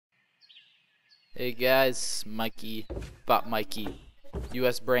Hey guys, Mikey, Bot Mikey,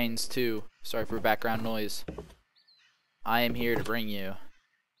 US Brains 2. Sorry for background noise. I am here to bring you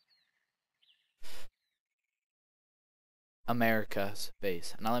America's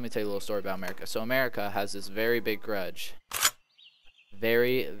base. Now let me tell you a little story about America. So America has this very big grudge.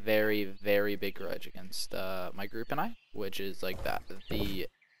 Very big grudge against my group and I, which is like that. The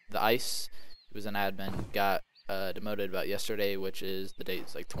ICE, who was an admin, got demoted about yesterday, which is the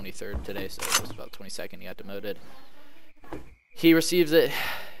date's like 23rd today, so it was about 22nd he got demoted. He receives it.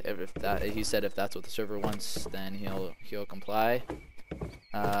 He said if that's what the server wants, then he'll comply.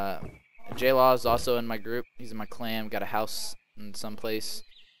 J-Law is also in my group. He's in my clan. Got a house in some place.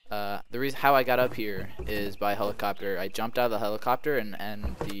 The reason how I got up here is by helicopter. I jumped out of the helicopter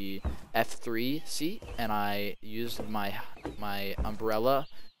and the F3 seat, and I used my umbrella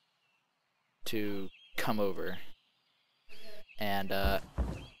to come over. And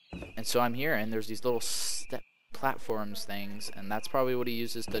so I'm here, and there's these little step platforms things, and that's probably what he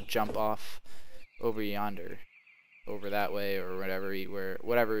uses to jump off over yonder, over that way, or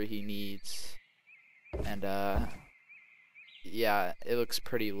whatever he needs. And yeah, it looks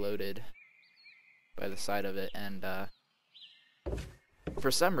pretty loaded by the side of it, and for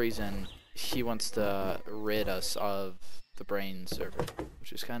some reason he wants to rid us of the brain server,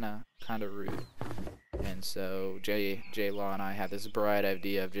 which is kind of rude. And so J-Law and I had this bright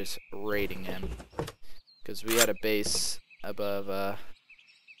idea of just raiding him, because we had a base above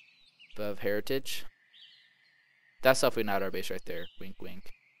Heritage. That's definitely not our base right there. Wink, wink.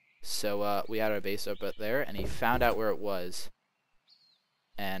 So we had our base up there, and he found out where it was,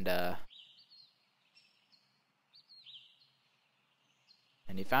 and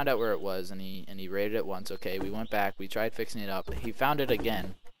he found out where it was, and he raided it once. Okay, we went back. We tried fixing it up. He found it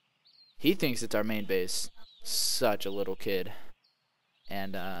again. He thinks it's our main base. Such a little kid.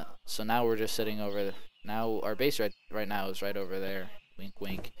 And so now we're just sitting over. Now our base right now is right over there. Wink,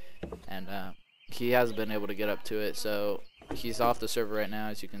 wink. And he hasn't been able to get up to it, so he's off the server right now,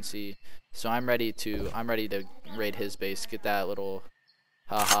 as you can see. So I'm ready to raid his base. Get that little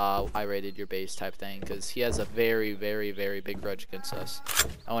haha, I raided your base type thing, because he has a very big grudge against us.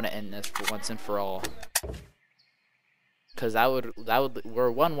 I want to end this for once and for all. Because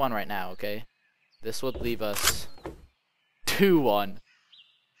we're 1-1 right now, okay? This would leave us 2-1.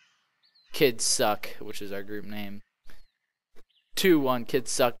 Kids Suck, which is our group name. 2-1 Kids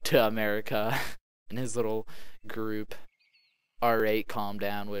Suck to America in his little group. R8 Calm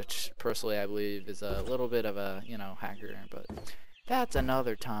Down, which personally I believe is a little bit of a, hacker, but that's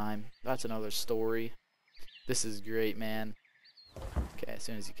another time. That's another story. This is great, man. Okay, as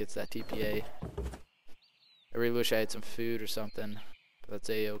soon as he gets that TPA. I really wish I had some food or something, but that's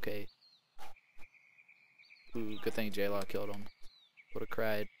a-okay. Ooh, good thing J-Law killed him. Would've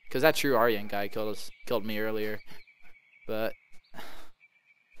cried. Cause that true Aryan guy killed me earlier. But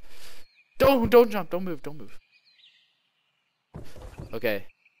don't jump, don't move. Okay.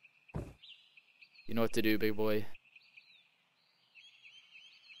 You know what to do, big boy.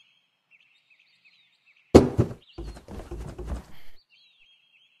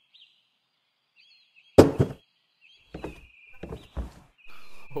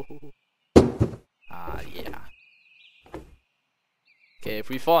 Yeah. Okay, if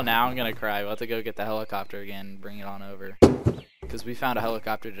we fall now, I'm gonna cry. We'll have to go get the helicopter again and bring it on over. Because we found a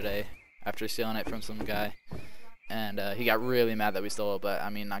helicopter today after stealing it from some guy. And he got really mad that we stole it, but I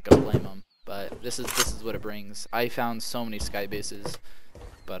mean, not gonna blame him. But this is what it brings. I found so many sky bases,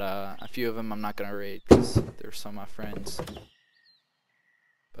 but a few of them I'm not gonna raid because they're some of my friends.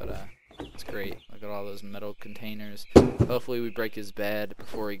 But it's great. Look at all those metal containers. Hopefully we break his bed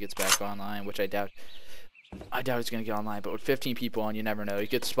before he gets back online, which I doubt. I doubt he's gonna get online. But with 15 people on, you never know. He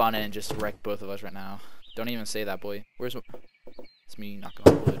could spawn in and just wreck both of us right now. Don't even say that, boy. It's me knocking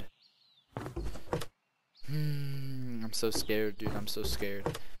on wood. I'm so scared, dude. I'm so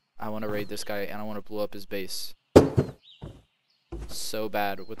scared. I want to raid this guy, and I want to blow up his base. So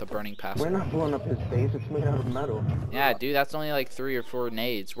bad with a burning passer. We're not blowing up his base. It's made out of metal. Yeah, dude. That's only like 3 or 4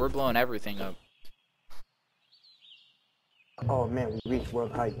 nades. We're blowing everything up. Oh, man. We reached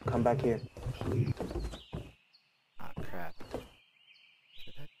world height. Come back here. Ah, crap.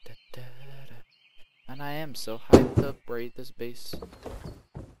 And I am so hyped to raid this base.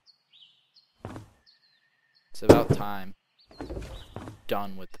 It's about time.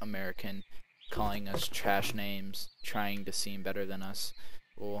 Done with American calling us trash names, trying to seem better than us.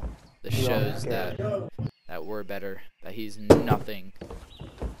 Well, this shows that we're better, that he's nothing.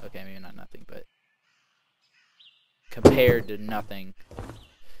 Okay, maybe not nothing, but compared to nothing.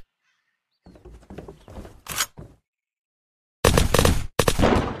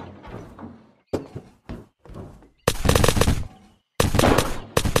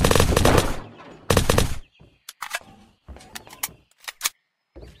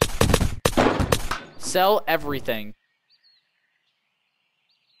 Sell everything.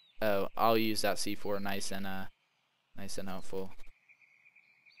 Oh, I'll use that C4 nice and helpful.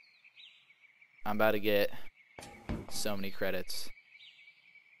 I'm about to get so many credits.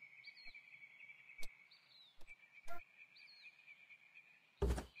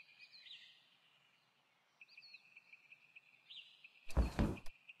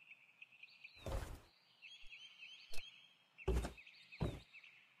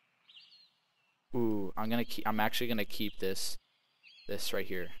 Ooh, I'm actually gonna keep this right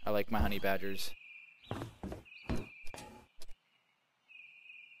here. I like my honey badgers.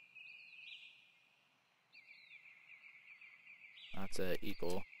 That's a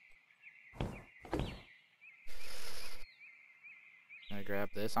eagle. Gonna grab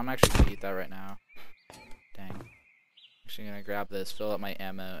this. I'm actually gonna eat that right now. Dang. Actually gonna grab this, fill up my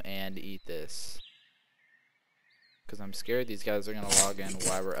ammo, and eat this. Cause I'm scared these guys are gonna log in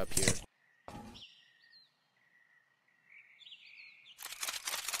while we're up here.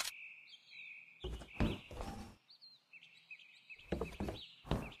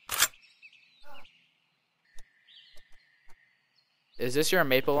 Is this your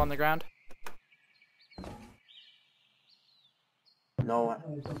maple on the ground? No.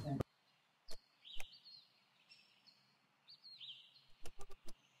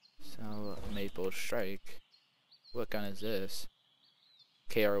 So, maple strike. What gun is this?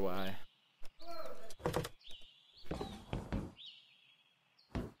 KRY.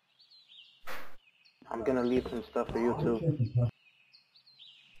 I'm gonna leave some stuff for you too.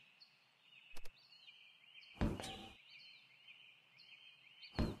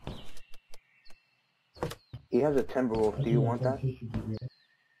 He has a timber wolf. Do you want that?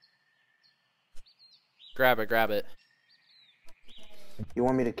 Grab it, grab it. You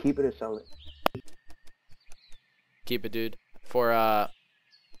want me to keep it or sell it? Keep it, dude. For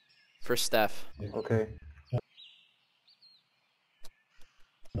Steph. Okay.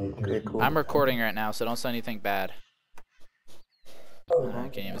 Okay, cool. I'm recording right now, so don't say anything bad. I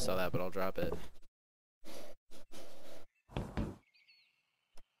can't even sell that, but I'll drop it.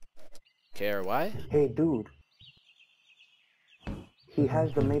 KRY? Hey, dude. He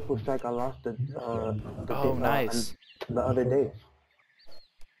has the maple strike I lost Nice. The other day.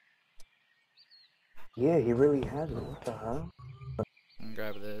 Yeah, he really has it. What the hell? I'm gonna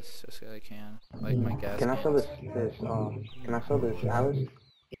grab this just so I can. Like my gas. Can I sell this? Can I sell this, Alice?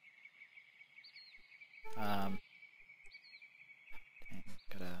 Dang,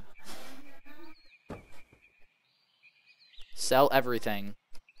 gotta sell everything.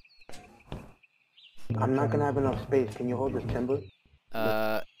 I'm not gonna have enough space. Can you hold this timber?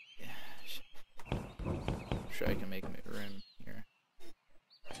 Sure, I can make room here.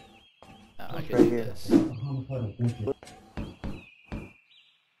 I can Right do here. this.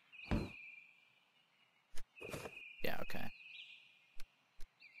 Yeah, okay.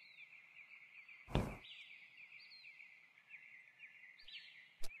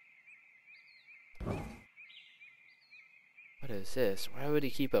 What is this? Why would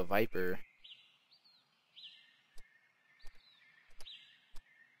he keep a viper?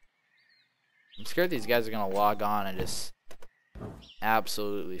 I'm scared these guys are gonna log on and just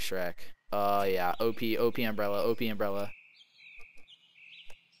absolutely Shrek. Oh yeah, OP umbrella, OP umbrella.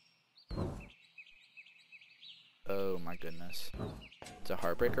 Oh my goodness. It's a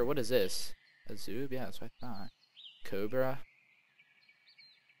heartbreaker. What is this? A Zoob? Yeah, that's what I thought. Cobra.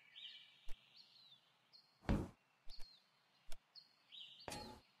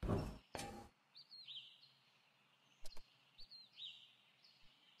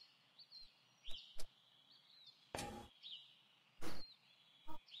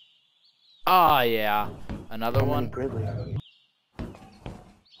 Oh yeah, another one. Grizzlies.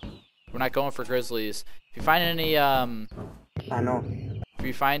 We're not going for grizzlies. If you find any I know. if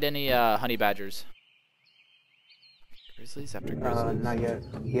you find any honey badgers. Grizzlies after grizzlies. Not yet.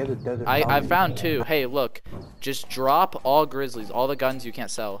 He has a desert. I found two. Hey, look. Just drop all grizzlies, all the guns you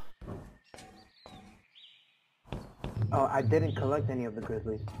can't sell. Oh, I didn't collect any of the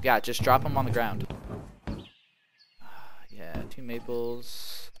grizzlies. Yeah, just drop them on the ground. Yeah, 2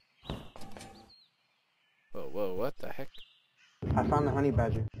 maples. Whoa, whoa, what the heck? I found the honey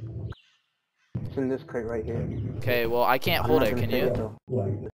badger. It's in this crate right here. Okay, well, I can't hold it, can you?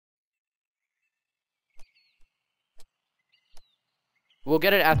 We'll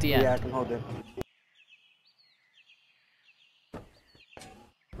get it at the end. Yeah, I can hold it.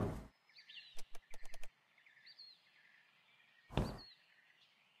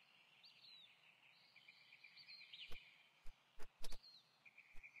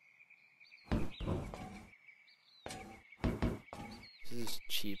 This is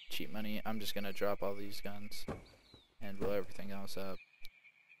cheap money. I'm just gonna drop all these guns and blow everything else up.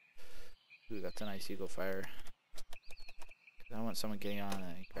 Ooh, that's a nice eagle fire. I don't want someone getting on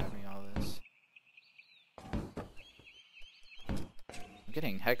and grabbing all this. I'm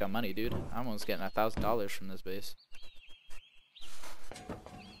getting heck of money, dude. I'm almost getting $1,000 from this base.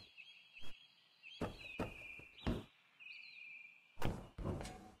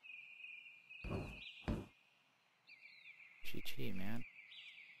 GG, man.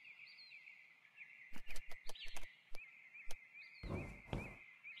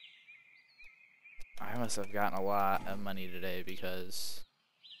 I must have gotten a lot of money today because...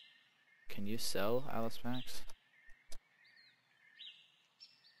 Can you sell Alice Max?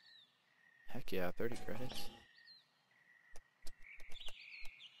 Heck yeah, 30 credits.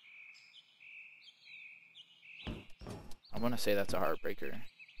 I want to say that's a heartbreaker.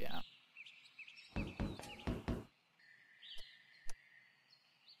 Yeah.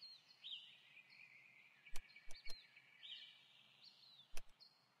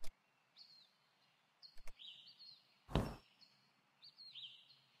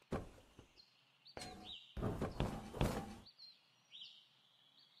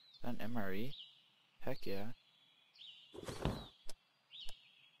 An MRE? Heck yeah.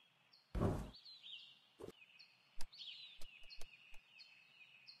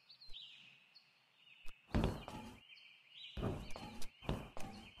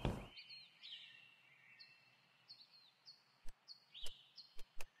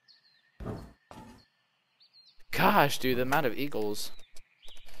 Gosh, dude, the amount of eagles.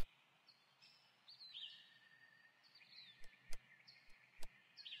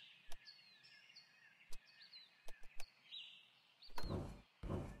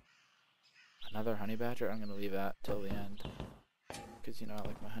 Another honey badger? I'm gonna leave that till the end. Because you know I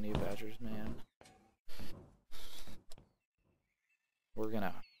like my honey badgers, man. We're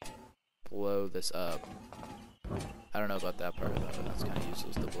gonna blow this up. I don't know about that part though, that's kinda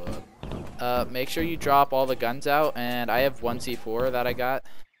useless to blow up. Make sure you drop all the guns out, and I have one C4 that I got.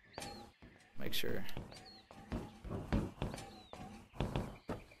 Make sure.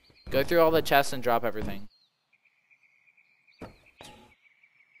 Go through all the chests and drop everything.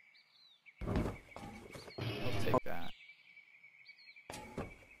 I'll take that.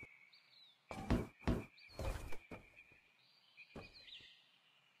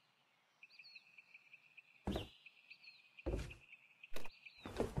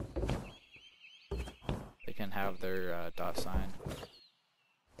 They can have their dot sign.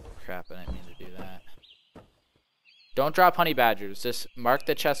 Crap, I didn't mean to do that. Don't drop honey badgers. Just mark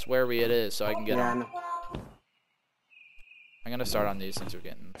the chest where it is so I can get them. I'm gonna start on these since we're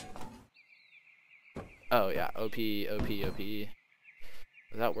getting... Oh yeah, OP, OP, OP.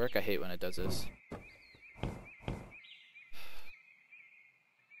 Does that work? I hate when it does this.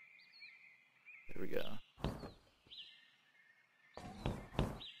 There we go.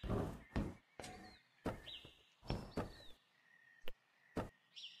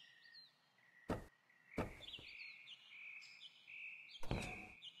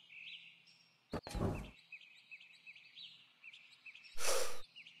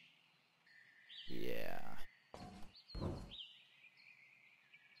 Yeah.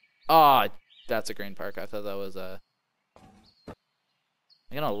 Oh, that's a green park. I thought that was a... I'm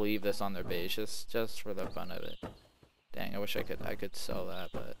gonna leave this on their base just for the fun of it. Dang, I wish I could sell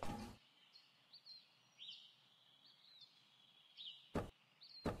that, but...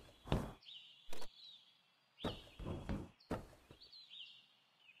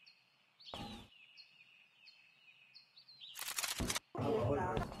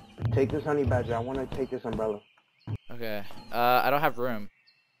 Take this honey badger. I want to take this umbrella. Okay. I don't have room.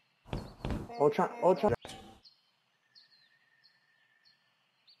 Ultron.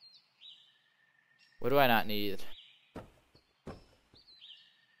 What do I not need?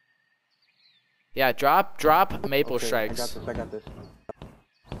 Yeah, drop maple Okay, strikes. I got this.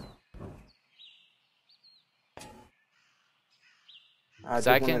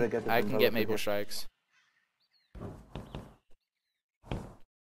 So I can get maple strikes.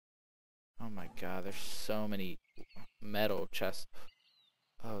 Oh my god, there's so many metal chests.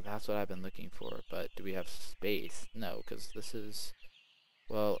 Oh, that's what I've been looking for. But do we have space? No, because this is...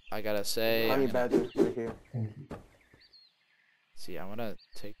 Well, I gotta say... Honey badgers right here. See, I want to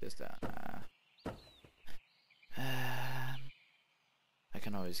take this down. I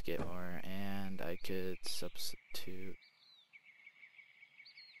can always get more, and I could substitute...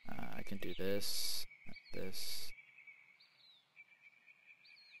 I can do this, this,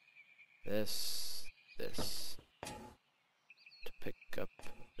 to pick up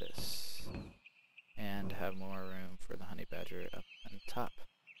this, and have more room for the honey badger up and top.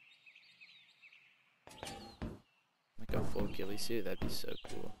 Like a full ghillie suit, that'd be so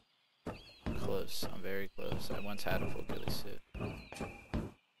cool. Close, I'm very close. I once had a full ghillie suit.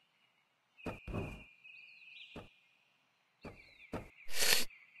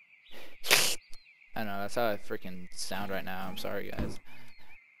 I don't know, that's how I freaking sound right now. I'm sorry, guys.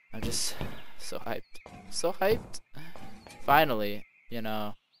 I'm just so hyped. So hyped. Finally, you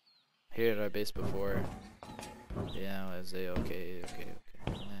know, here at our base before. You know, as they okay.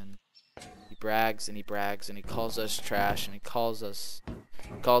 And then he brags and he brags and he calls us trash and he calls us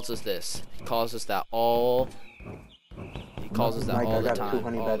this. He calls us that all. He calls us that Mike, all the I got 2 time.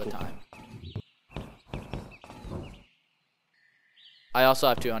 honey All the badgers. time. I also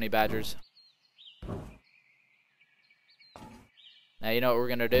have 2 honey badgers. Now you know what we're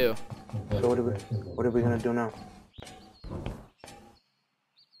gonna do. So what are we gonna do now?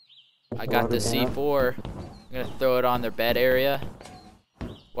 I got the C4. I'm gonna throw it on their bed area.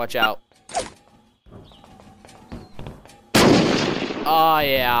 Watch out. Oh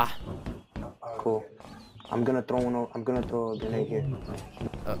yeah. Cool. I'm gonna throw a grenade here.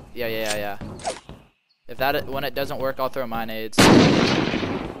 Oh, yeah. If when it doesn't work, I'll throw my nades.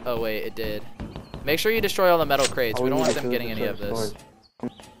 Oh wait, it did. Make sure you destroy all the metal crates. We don't want them getting any of this.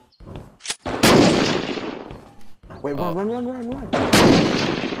 Wait, run.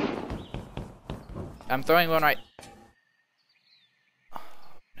 I'm throwing one right. Oh,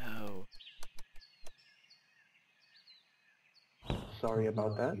 no. Sorry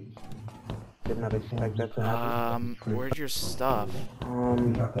about that. Did not expect that to happen. Where's your stuff?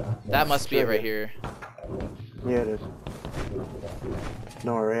 That must be it right here. Yeah, it is.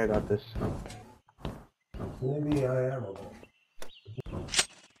 Don't worry, I got this. Maybe I am.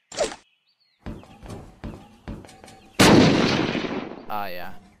 Ah,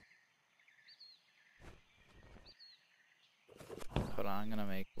 yeah. Hold on, I'm gonna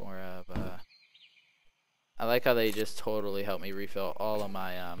make more of, I like how they just totally helped me refill all of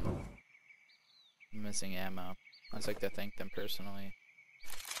my, missing ammo. I just like to thank them personally.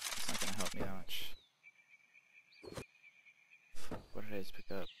 It's not gonna help me that much. What did I just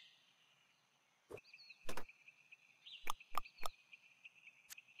pick up?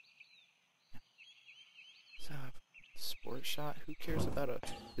 Sport shot? Who cares about a...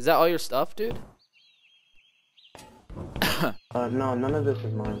 Is that all your stuff, dude? No, none of this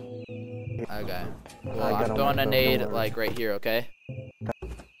is mine. Okay. Well, I'm throwing a nade, like, right here, okay?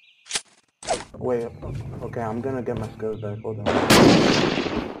 Wait, okay, I'm gonna get my skills back. Hold on.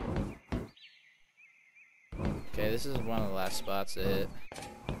 Okay, this is one of the last spots to hit.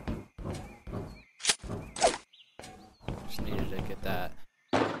 Just needed to get that.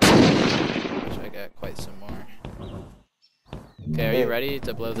 Wish I got quite some more. Okay, are you ready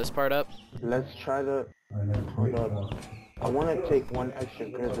to blow this part up? Let's try to... Hold up. I want to take 1 extra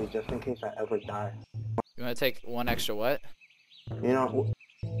grizzly just in case I ever die. You want to take 1 extra what? You know,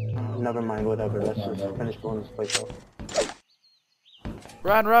 never mind, whatever. Let's just finish blowing this place up.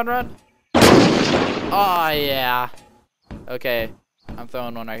 Run! Oh, yeah. Okay, I'm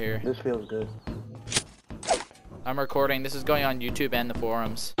throwing one right here. This feels good. I'm recording. This is going on YouTube and the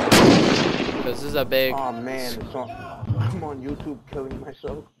forums. This is a big... Oh, man. I'm on YouTube killing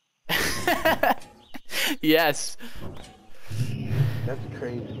myself. Yes. That's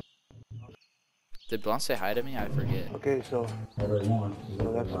crazy. Did Blunt say hi to me? I forget. Okay, so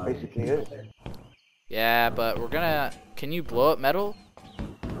that's basically it. Yeah, but we're gonna... Can you blow up metal?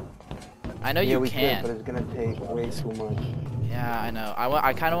 I know yeah, you we can. But it's gonna take way too much. Yeah, I know.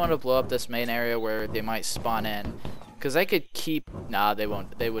 I kind of want to blow up this main area where they might spawn in. Because I could keep... Nah, they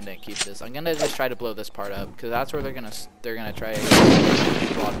won't. They wouldn't keep this. I'm gonna just try to blow this part up. Because that's where they're gonna try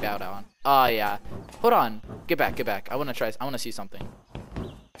to block out on. Oh, yeah. Hold on. Get back. I want to see something.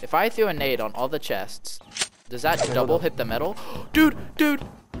 If I throw a nade on all the chests, does that double hit the metal? Dude!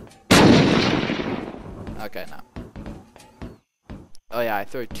 Okay, no. Oh yeah, I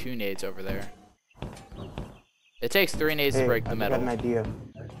threw 2 nades over there. It takes 3 nades to break the metal. I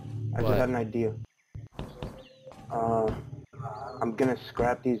just had an idea. I'm gonna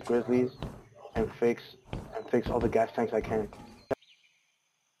scrap these grizzlies and fix all the gas tanks I can.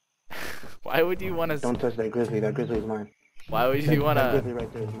 Why would you want to... Don't touch that grizzly. That grizzly is mine. Why would you want to... That grizzly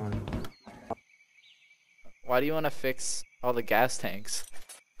right there is mine. Why do you want to fix all the gas tanks?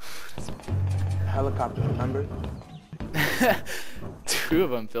 Helicopter, remember? 2 of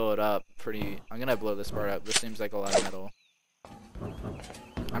them fill it up pretty... I'm gonna blow this part up. This seems like a lot of metal.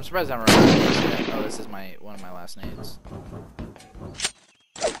 I'm surprised I'm running out of nades yet. Oh, this is one of my last nades.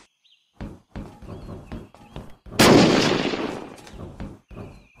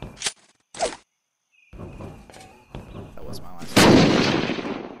 That was my last nade.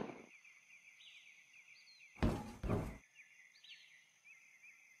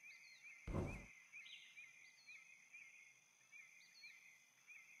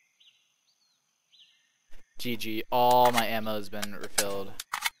 GG. All my ammo has been refilled.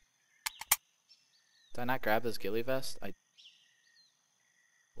 Did I not grab this ghillie vest?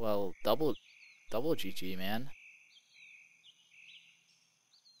 Well, double GG, man.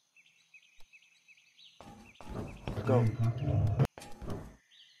 Let's go.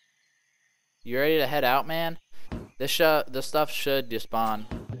 You ready to head out, man? This stuff should despawn.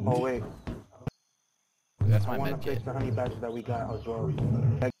 Oh wait. That's I my want med to fix kit. the honey badger that we got as well.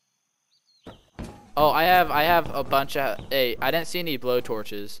 Oh, I have a bunch of. Hey, I didn't see any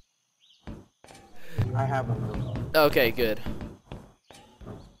blowtorches. I have them. Okay, good.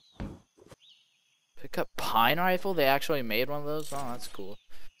 Pick up pine rifle. They actually made one of those. Oh, that's cool.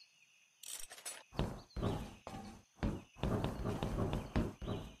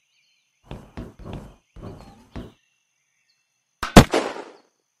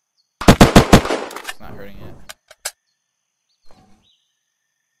 It's not hurting it.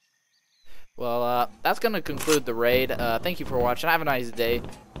 Well, that's going to conclude the raid. Thank you for watching. Have a nice day.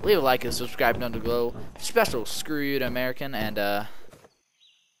 Leave a like and subscribe down below. Special screw you to American. And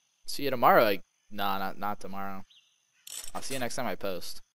see you tomorrow. Nah, not tomorrow. I'll see you next time I post.